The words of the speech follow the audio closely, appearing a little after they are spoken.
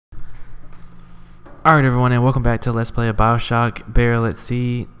Alright everyone, and welcome back to Let's Play a Bioshock Barrel at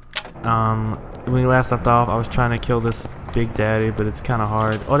Sea. When we last left off, I was trying to kill this Big Daddy, but it's kind of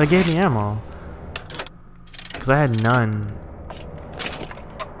hard. Oh, they gave me ammo. Because I had none.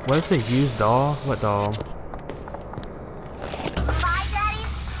 What is it? Used doll? What doll? My daddy's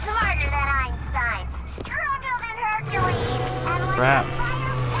smarter than Einstein. Struggled in Hercules. And Crap.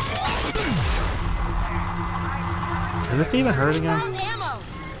 Does this even hurt again?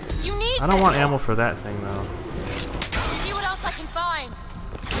 I don't want ammo for that thing though. See what else I can find.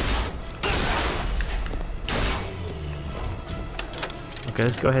 Okay,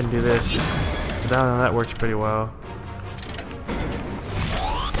 let's go ahead and do this. That works pretty well.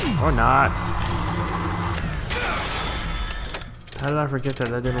 Or not. How did I forget that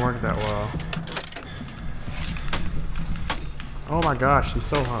that didn't work that well? Oh my gosh, she's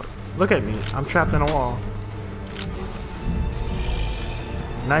so hot. Look at me. I'm trapped in a wall.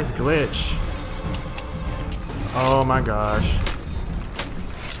 Nice glitch. Oh my gosh.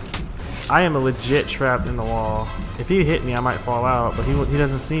 I am legit trapped in the wall. If he hit me, I might fall out, but he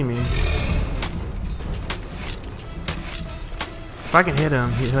doesn't see me. If I can hit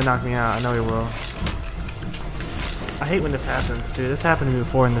him, he'll knock me out. I know he will. I hate when this happens, too. This happened to me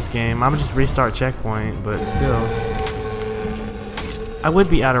before in this game. I'm gonna just restart checkpoint, but still. I would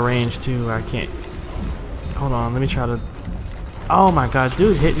be out of range, too. I can't. Hold on, let me try to. Oh my god,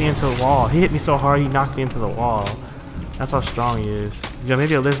 dude hit me into the wall. He hit me so hard he knocked me into the wall. That's how strong he is. Yeah,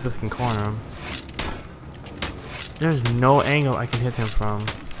 maybe Elizabeth can corner him. There's no angle I can hit him from.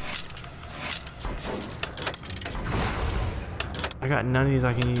 I got none of these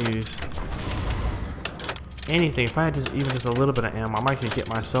I can use. Anything. If I had even just a little bit of ammo, I might could get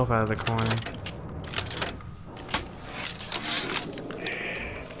myself out of the corner.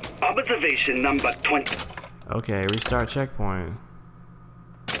 Observation number 20. Okay, restart checkpoint.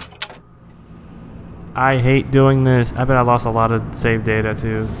 I hate doing this. I bet I lost a lot of save data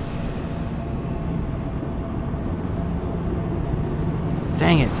too.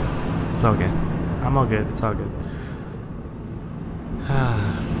 Dang it. It's all good. I'm all good. It's all good.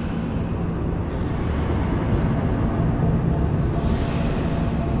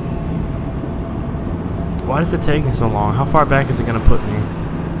 Why is it taking so long? How far back is it gonna put me?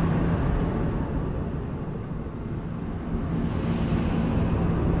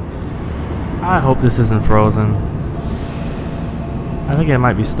 I hope this isn't frozen. I think it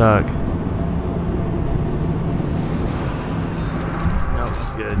might be stuck. No,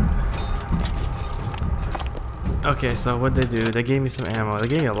 it's good. Okay, so what'd they do? They gave me some ammo. They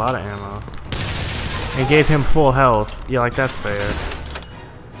gave me a lot of ammo. And gave him full health. Yeah, like that's fair.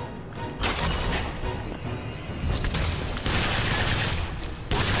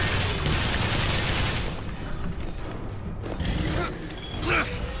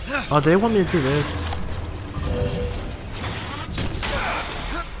 Oh, they want me to do this?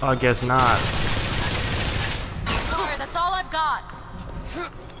 Oh, I guess not. Sorry, that's all I've got.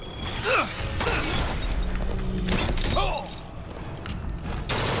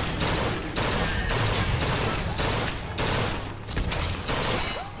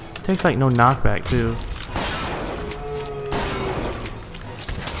 It takes like no knockback too.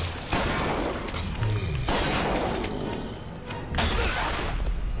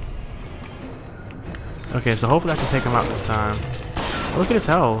 Okay, so hopefully I can take him out this time. Look at his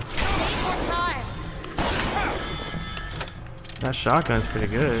health. That shotgun's pretty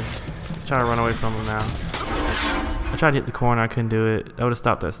good. Let's try to run away from him now. I tried to hit the corner, I couldn't do it. That would have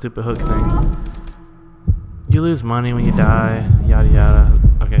stopped that stupid hook thing. You lose money when you die, yada yada.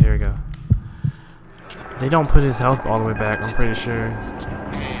 Okay, here we go. They don't put his health all the way back, I'm pretty sure.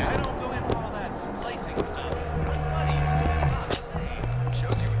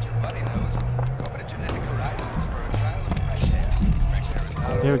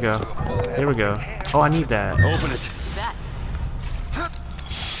 Here we go. Here we go. Oh, I need that. Open it.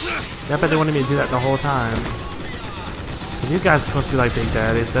 I bet they wanted me to do that the whole time. These guys are supposed to be like Big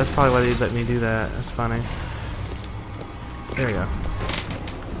Daddies, so that's probably why they let me do that. That's funny. There we go.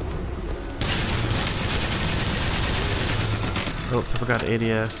 Oops, I forgot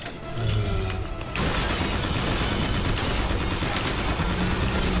ADS.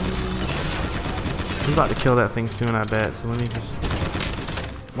 I'm about to kill that thing soon, I bet. So let me just.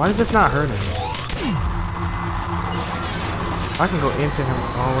 Why does this not hurt him? I can go into him.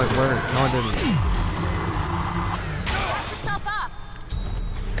 Oh, it worked. No, it didn't. Get yourself up.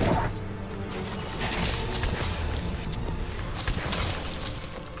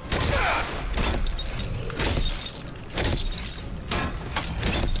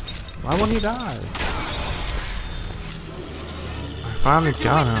 Why won't he die? I finally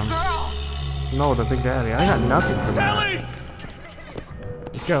got him. No, the Big Daddy. I got nothing from Sally! that.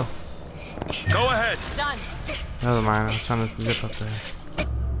 Let's go. Go ahead. Done. Never mind. I was trying to zip up there.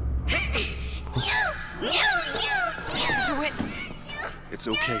 Do it. It's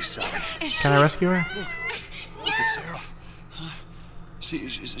okay, Sally. Can I rescue her? It's Sarah.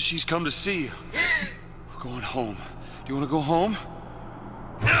 She's come to see you. We're going home. Do you want to go home?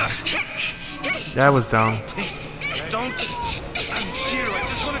 That was dumb. Please, don't. I'm here. I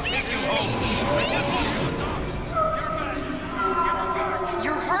just want to take you home. I just want you.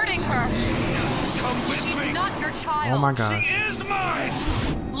 You're hurting her. She's got to come with She's me. not your child. Oh my She gosh. is mine.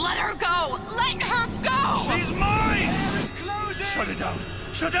 Let her go. Let her go. She's mine. Shut it down.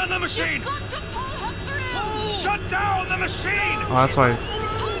 Shut down the machine. Got to pull her through. Shut down the machine. Oh, that's why.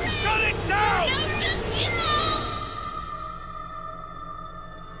 Shut it down.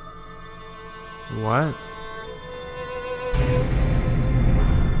 What?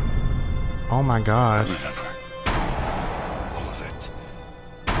 Oh my gosh. Remember all of it.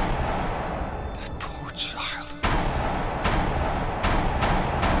 That poor child.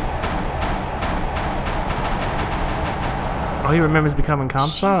 Oh, he remembers becoming She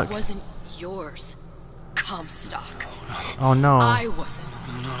Comstock? wasn't yours, Comstock. Oh no. I wasn't.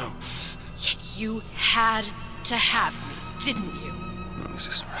 No. Yet you had to have me, didn't you? No, this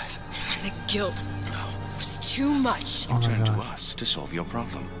isn't right. And when the guilt was too much, Oh my Turn to God. us to solve your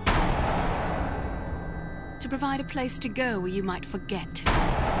problem. To provide a place to go where you might forget.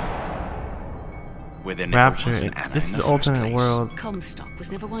 Where there never was Rapture. an Anna This in is the the first alternate place. world. Comstock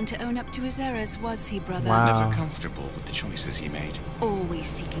was never one to own up to his errors, was he, brother? Wow. Never comfortable with the choices he made. Always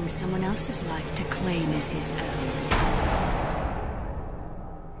seeking someone else's life to claim as his own.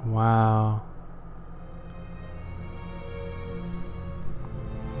 Wow.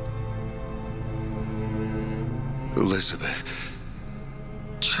 Elizabeth.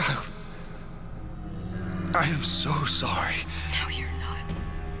 Child. I am so sorry. no, you're not.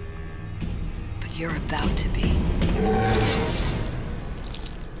 But you're about to be.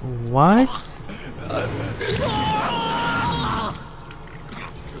 What?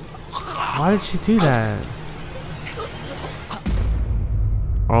 Why did she do that?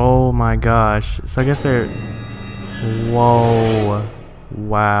 Oh my gosh. So I guess they're... Whoa.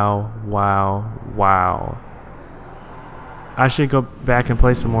 Wow. I should go back and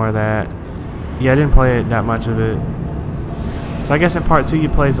play some more of that. Yeah, I didn't play it that much of it. So I guess in part 2 you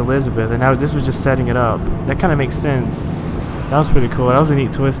play as Elizabeth, and now this was just setting it up. That kind of makes sense. That was pretty cool. That was a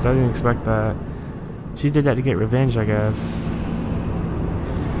neat twist. I didn't expect that. She did that to get revenge, I guess.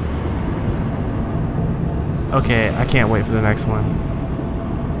 Okay, I can't wait for the next one.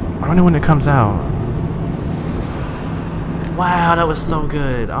 I wonder when it comes out. Wow, that was so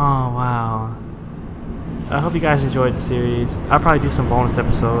good. Oh, wow. I hope you guys enjoyed the series. I'll probably do some bonus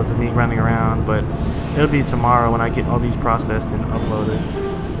episodes of me running around, but it'll be tomorrow when I get all these processed and uploaded.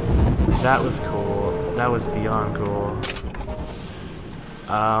 That was cool. That was beyond cool.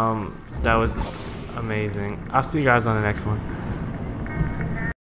 That was amazing. I'll see you guys on the next one.